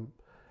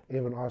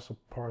even I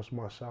surprised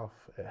myself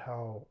at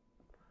how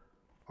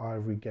I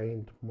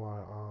regained my,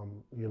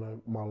 you know,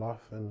 my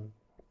life and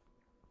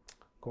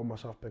got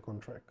myself back on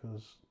track.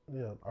 Because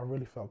I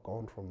really felt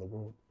gone from the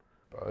world.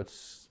 But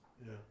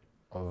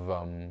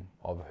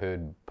I've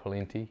heard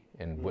plenty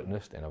and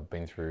witnessed, and I've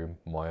been through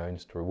my own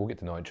story. We'll get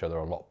to know each other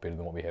a lot better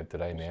than what we have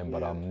today, man.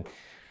 But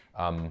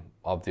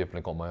I've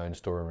definitely got my own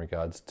story in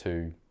regards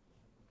to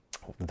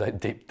the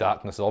deep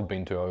darkness I've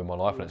been to over my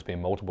life, and it's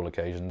been multiple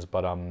occasions.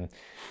 But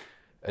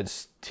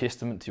it's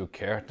testament to your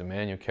character,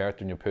 man, your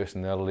character and your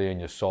personality and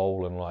your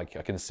soul, and like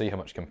I can see how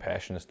much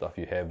compassion and stuff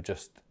you have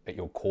just at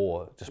your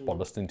core, just by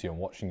listening to you and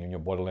watching you and your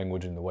body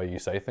language and the way you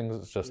say things.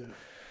 It's just,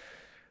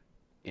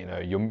 you know,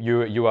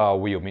 you are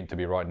where you're meant to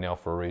be right now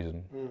for a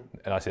reason.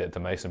 And I said it to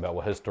Mason about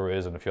what his story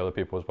is and a few other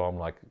people as well. I'm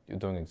like, you're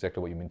doing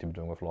exactly what you're meant to be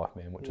doing with life,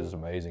 man, which is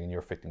amazing, and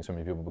you're affecting so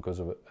many people because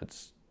of it.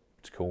 It's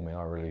cool, man.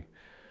 I really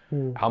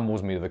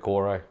humbles me to the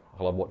core. I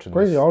love watching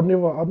Crazy. this. I'd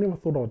never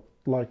thought I'd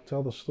like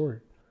tell the story.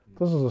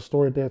 This is a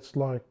story that's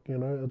like, you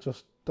know,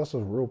 this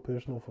is real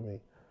personal for me,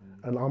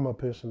 and I'm a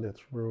person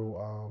that's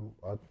real.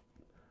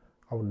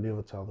 I would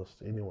never tell this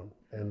to anyone,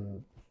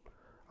 and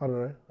I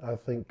don't know. I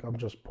think I'm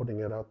just putting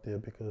it out there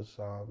because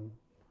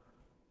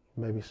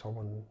maybe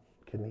someone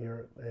can hear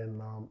it,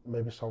 and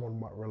maybe someone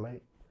might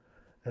relate.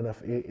 And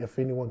if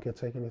anyone can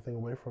take anything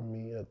away from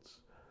me, it's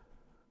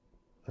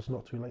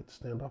not too late to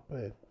stand up.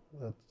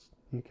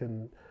 You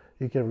can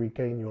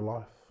regain your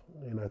life,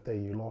 you know, that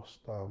you lost,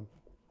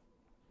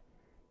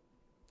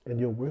 and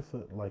you're worth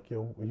it. Like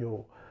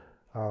you're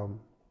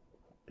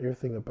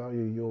everything about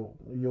you.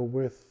 You're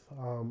worth,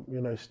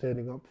 you know,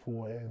 standing up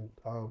for, and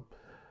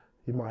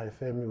you might have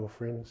family or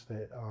friends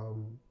that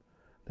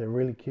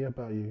really care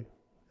about you,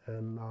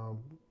 and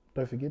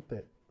don't forget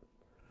that.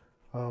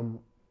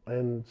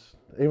 And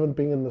even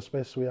being in the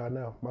space we are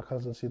now, my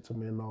cousin said to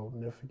me, and I'll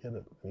never forget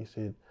it. He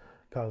said,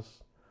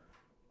 "Cuz,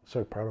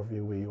 so proud of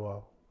you where you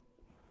are,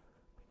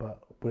 but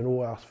when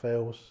all else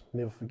fails,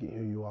 never forget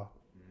who you are."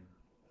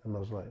 And I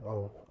was like,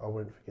 oh, I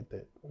won't forget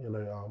that. You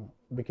know,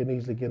 we can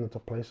easily get into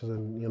places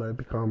and, you know,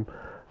 become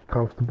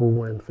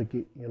comfortable and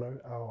forget, you know,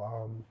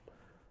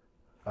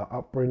 our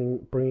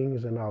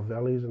upbringings and our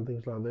values and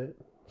things like that.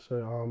 So,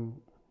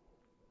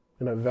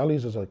 you know,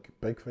 values is a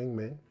big thing,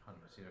 man.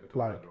 100%.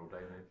 Like,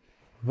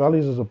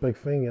 values is a big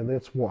thing, and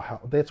that's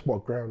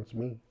what grounds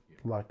me.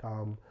 Like,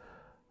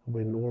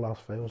 when all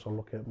else fails, I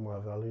look at my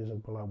values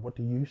and be like, what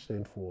do you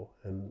stand for?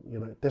 And, you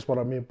know, that's what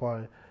I meant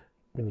by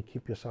when you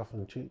keep yourself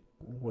in check.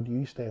 What do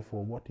you stand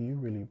for? What do you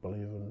really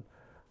believe in?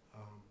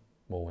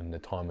 Well, when the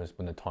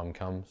time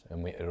comes,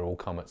 and it'll all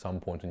come at some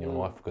point in your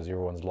life, because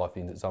everyone's life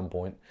ends at some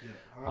point.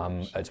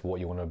 It's what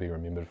you want to be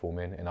remembered for,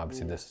 man. And I've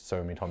said this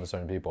so many times to so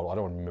many people. I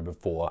don't want to be remembered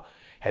for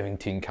having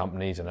 10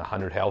 companies and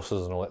 100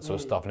 houses and all that sort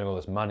of stuff and all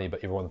this money,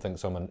 but everyone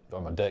thinks I'm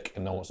a dick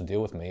and no one wants to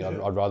deal with me.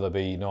 I'd rather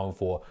be known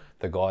for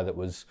the guy that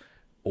was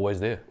always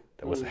there,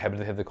 that was happy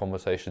to have the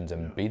conversations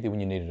and be there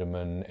when you needed them,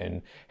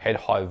 and had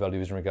high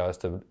values in regards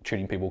to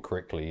treating people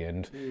correctly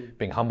and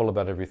being humble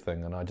about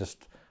everything. And I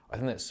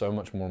think that's so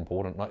much more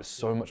important, like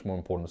so much more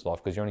important in this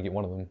life, because you only get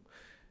one of them.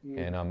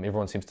 And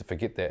everyone seems to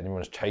forget that, and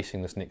everyone's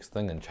chasing this next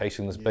thing and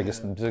chasing this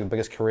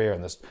biggest career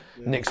and this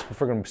next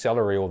friggin'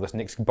 salary or this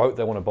next boat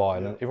they want to buy.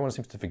 And everyone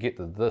seems to forget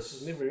that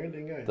this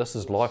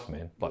is life,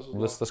 man. Like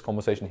this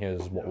conversation here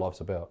is what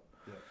life's about.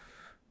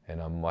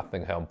 And I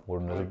think how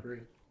important it is. I agree.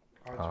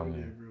 I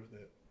totally agree with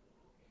that.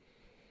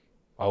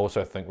 I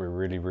also think we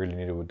really, really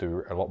need to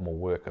do a lot more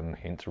work, and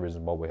hence the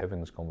reason why we're having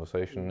this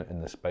conversation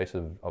in the space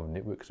of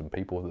networks and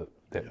people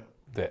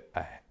that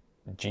are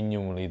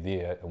genuinely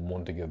there and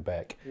want to give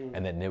back,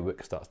 and that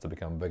network starts to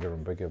become bigger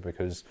and bigger,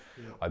 because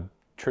I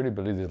truly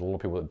believe there's a lot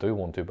of people that do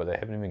want to, but they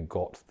haven't even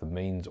got the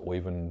means or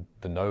even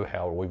the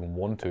know-how or even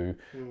want to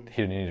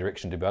head in any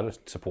direction to be able to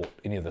support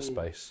any of this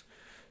space.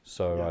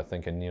 So I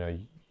think, and you know,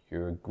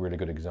 you're a really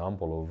good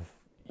example of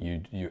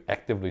you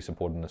actively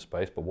supporting this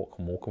space, but what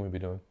more can we be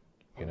doing?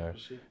 You know,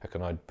 100%. How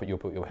can I put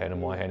your hand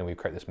in my hand and we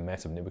create this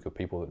massive network of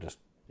people that just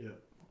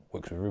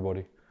works with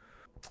everybody?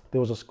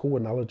 There was a cool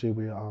analogy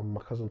where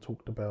my cousin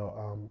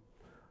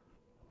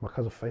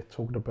Faith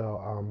talked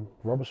about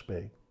rubbish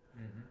bag.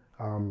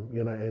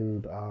 You know,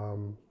 and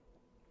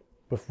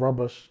with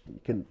rubbish,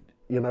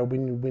 you know,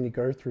 when you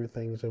go through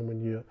things, and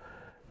when you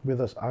with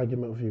this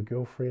argument with your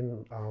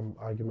girlfriend,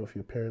 argument with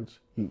your parents,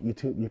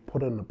 you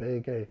put it in the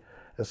bag, and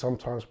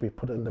sometimes we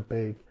put it in the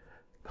bag,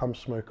 come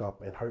smoke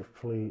up, and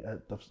hopefully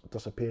it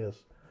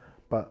disappears.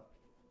 But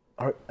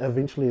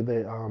eventually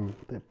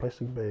that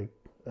plastic bag,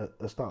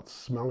 it starts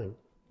smelling,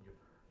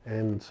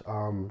 and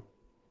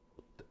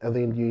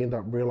then you end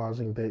up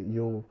realizing that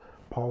you've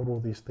piled all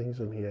these things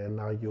in here, and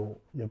now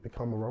you've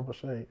become a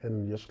rubbish,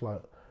 and you're just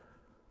like.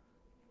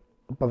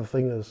 But the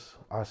thing is,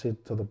 I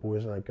said to the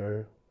boys, and I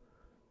go,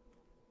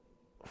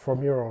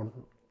 from here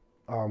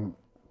on,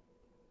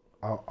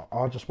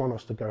 I just want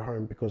us to go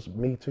home, because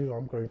me too,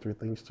 I'm going through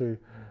things too.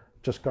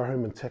 Just go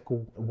home and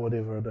tackle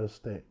whatever it is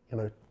that, you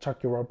know,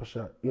 chuck your rubbish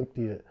out,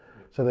 empty it,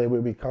 so that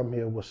when we come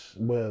here,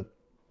 we're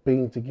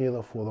being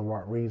together for the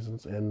right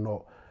reasons, and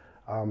not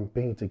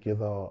being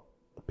together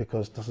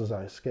because this is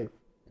our escape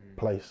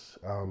place,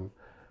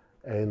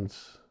 and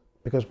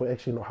because we're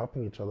actually not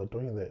helping each other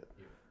doing that.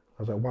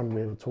 I was like, one, we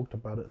haven't talked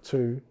about it.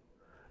 Two,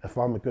 if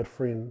I'm a good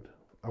friend,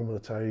 I'm going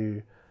to tell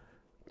you,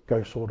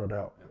 go sort it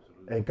out.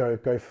 Absolutely.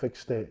 And go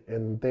fix that.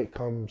 And that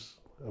comes,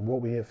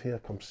 what we have here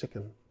comes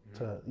second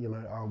to, you know,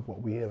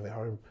 what we have at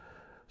home.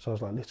 So I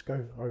was like, let's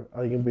go.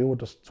 And we all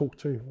just talk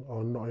too.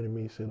 Not only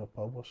me, said it,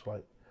 but I was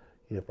like,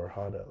 yeah, bro,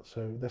 hard out.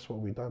 So that's what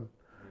we done.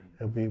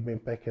 And we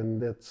went back,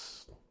 and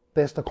that's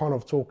that's the kind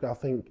of talk I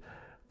think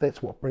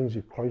that's what brings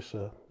you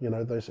closer. You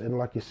know, those, and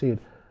like you said,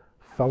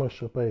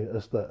 fellowship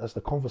is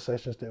the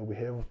conversations that we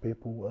have with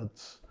people.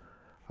 It's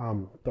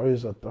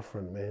those are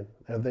different, man,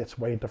 and that's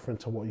way different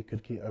to what you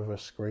could get over a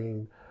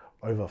screen,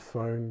 over a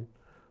phone.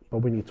 But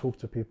when you talk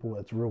to people,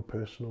 it's real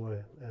personal,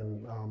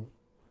 and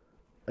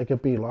it can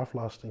be life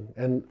lasting.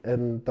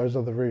 And those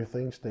are the very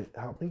things that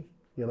help me.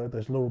 You know,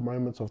 those little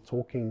moments of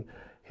talking,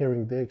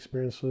 hearing their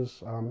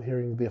experiences,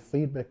 hearing their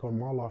feedback on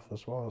my life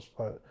as well.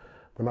 So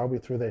when I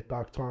went through that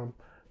dark time,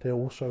 they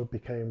also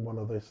became one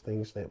of those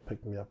things that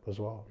picked me up as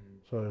well.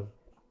 So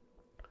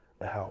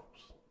it helps.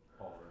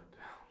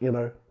 You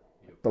know,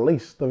 at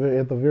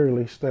the very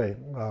least, I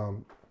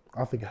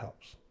think it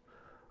helps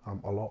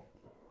a lot.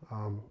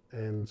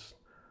 And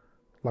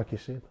like you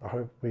said, I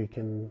hope we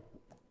can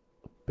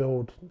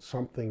build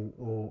something,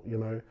 or you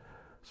know,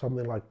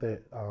 something like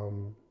that,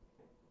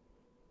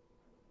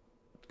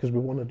 because we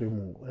want to do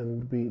more,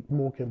 and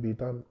more can be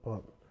done.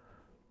 But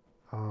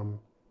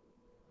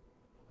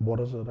what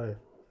is it, eh?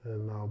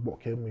 And what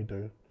can we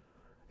do?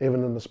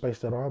 Even in the space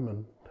that I'm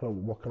in,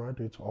 what can I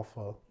do to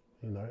offer?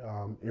 You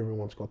know,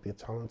 everyone's got their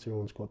talents,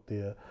 everyone's got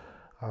their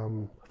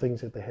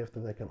things that they have that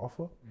they can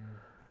offer,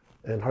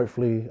 and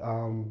hopefully,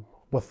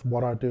 with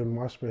what I do in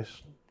my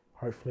space,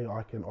 hopefully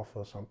I can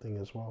offer something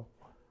as well.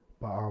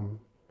 But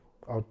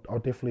I'll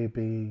definitely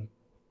be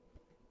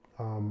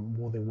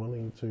more than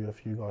willing to,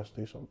 if you guys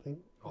do something,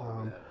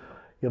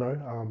 you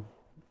know,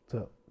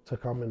 to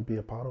come and be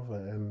a part of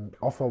it and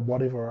offer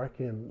whatever I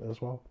can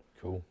as well.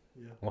 Cool.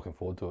 Yeah. I'm looking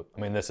forward to it.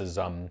 I mean, this is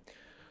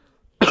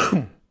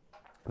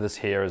this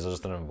here is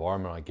just an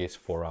environment, I guess,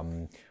 for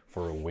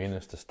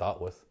awareness to start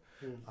with,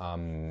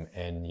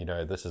 and you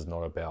know, this is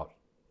not about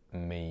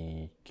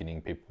me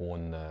getting people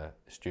in the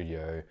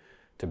studio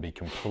to be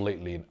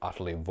completely and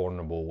utterly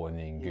vulnerable and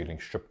then getting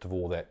stripped of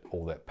all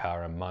that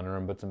power and mana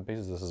and bits and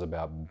pieces. This is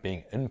about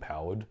being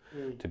empowered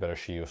to better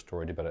share your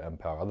story, to better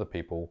empower other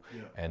people,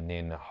 and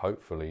then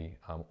hopefully,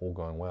 all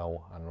going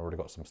well, and I've already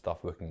got some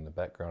stuff working in the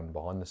background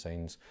behind the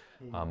scenes,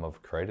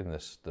 of creating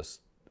this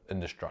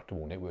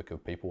indestructible network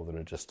of people that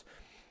are just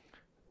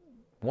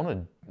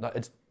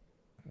it's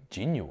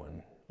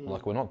genuine.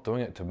 Like, we're not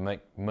doing it to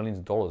make millions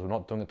of dollars. We're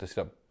not doing it to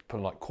set up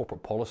like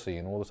corporate policy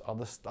and all this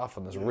other stuff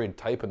and this red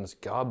tape and this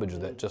garbage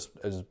that just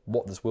is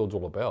what this world's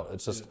all about.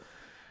 It's just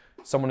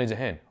someone needs a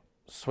hand.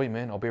 Sweet,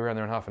 man, I'll be around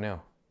there in half an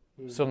hour.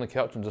 Sit on the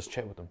couch and just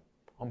chat with them.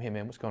 I'm here,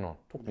 man, what's going on?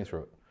 Talk me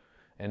through it.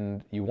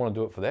 And you want to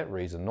do it for that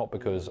reason, not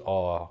because,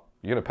 you're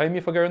going to pay me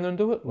if I go in there and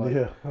do it? Like,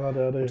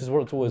 which is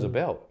what it's always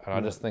about. And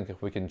I just think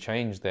if we can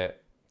change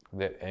that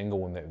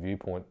angle and that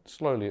viewpoint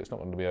slowly, it's not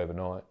going to be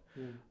overnight.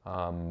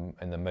 And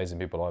the amazing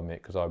people I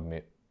met, because I've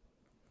met,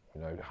 you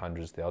know,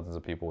 hundreds, thousands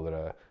of people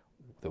that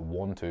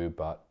want to,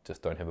 but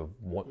just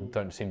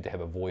don't seem to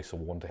have a voice, or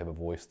want to have a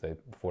voice, for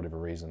whatever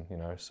reason, you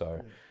know. So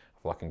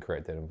if I can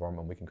create that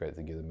environment, we can create it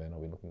together, man.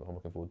 I'm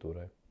looking forward to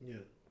it. Yeah,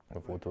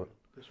 looking forward to it.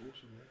 That's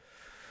awesome, man.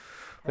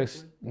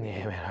 Thanks.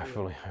 Yeah, man.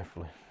 Hopefully.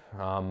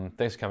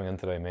 Thanks for coming in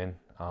today, man.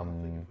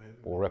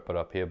 We'll wrap it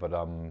up here, but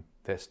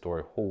that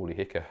story, holy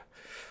heck, I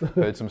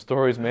heard some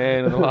stories,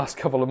 man, in the last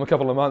couple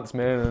of months,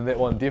 man, and that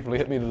one definitely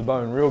hit me to the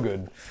bone real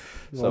good.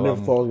 So I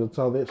never thought I was going to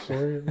tell that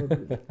story.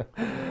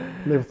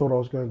 Never thought I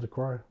was going to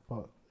cry,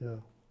 but yeah.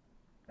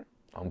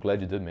 I'm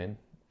glad you did, man.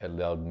 It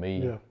allowed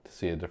me to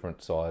see a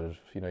different side of,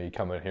 you know, you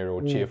come in here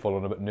all cheerful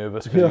and a bit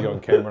nervous because you go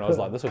on camera, and I was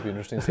like, this will be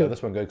interesting to see how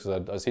this one goes,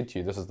 because I said to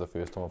you, this is the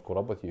first time I've caught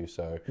up with you,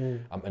 so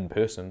I'm in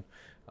person.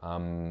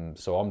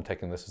 So I'm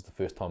taking this as the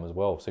first time as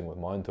well, seeing with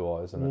my own two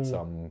eyes, and it's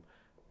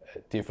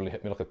it definitely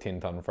hit me like a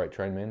 10-ton freight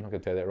train, man. I can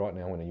tell you that right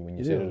now when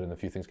you said it and a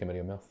few things came out of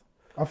your mouth.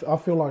 I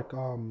feel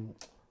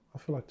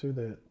like too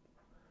that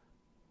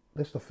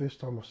that's the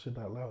first time I said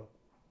that loud.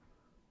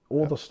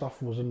 All the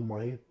stuff was in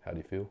my head. How do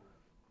you feel?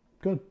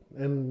 Good,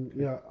 and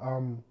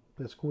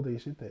that's cool that you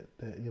said that.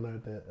 That, you know,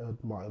 that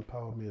it might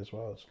empower me as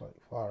well. It's like,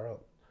 far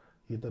out.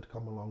 You did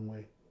come a long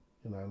way.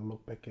 You know,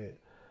 look back at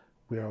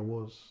where I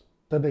was.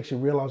 Didn't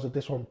actually realise that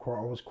that's why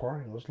I was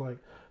crying. I was like,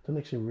 didn't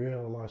actually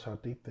realise how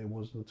deep that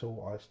was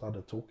until I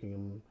started talking,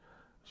 and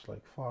it's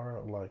like, far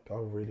out. Like, I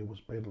really was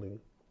battling,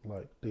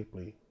 like,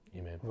 deeply,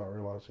 without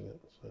realising it.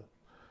 So,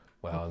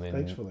 wow, and then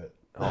thanks for that.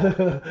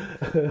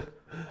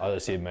 As I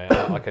said, man,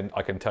 I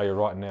can tell you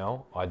right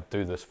now, I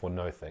do this for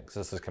no thanks.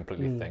 This is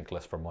completely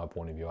thankless from my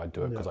point of view. I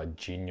do it because I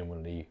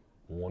genuinely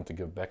want to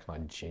give back, and I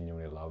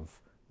genuinely love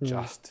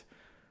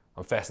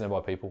I'm fascinated by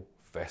people.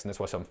 That's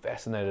why I'm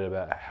fascinated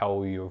about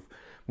how you've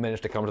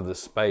managed to come to this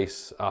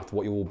space after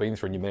what you've all been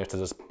through, and you managed to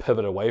just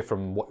pivot away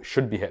from what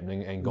should be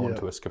happening and go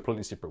into a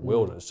completely separate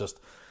world.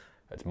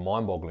 It's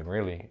mind-boggling,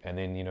 really. And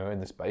then, you know,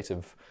 in the space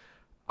of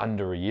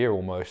under a year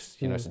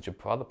almost, you know, since your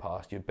father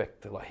passed, you're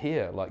back to like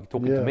here, like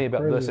talking to me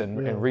about this,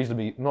 and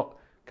reasonably not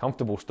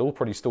comfortable, still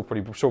pretty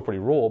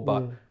raw,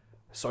 but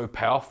so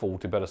powerful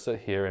to better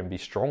sit here and be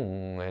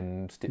strong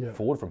and step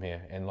forward from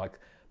here. And like,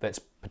 that's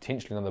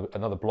potentially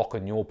another block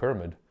in your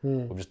pyramid.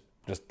 We've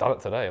just done it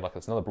today. Like,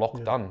 it's another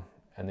block done,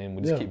 and then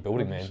we just keep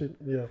building, man.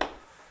 Yeah,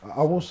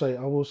 I will say,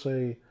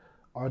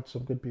 I had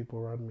some good people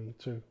around me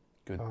too.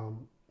 Good.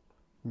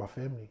 my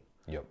family.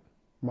 Yep.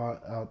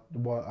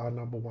 Our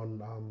number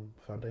one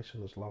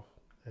foundation is love,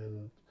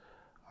 and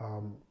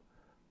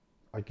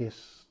I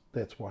guess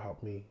that's what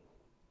helped me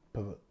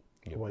pivot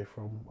away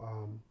from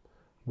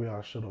where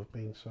I should have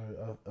been. So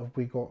if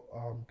we got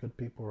good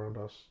people around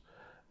us,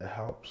 it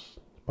helps.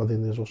 But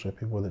then there's also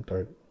people that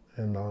don't,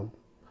 and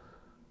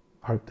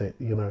hope that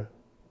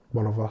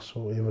one of us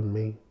or even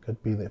me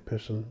could be that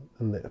person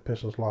in that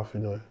person's life.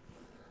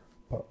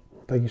 But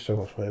thank you so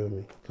much for having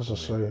me. This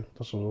is awesome.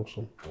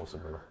 Awesome,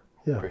 brother.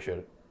 Yeah. Appreciate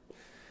it.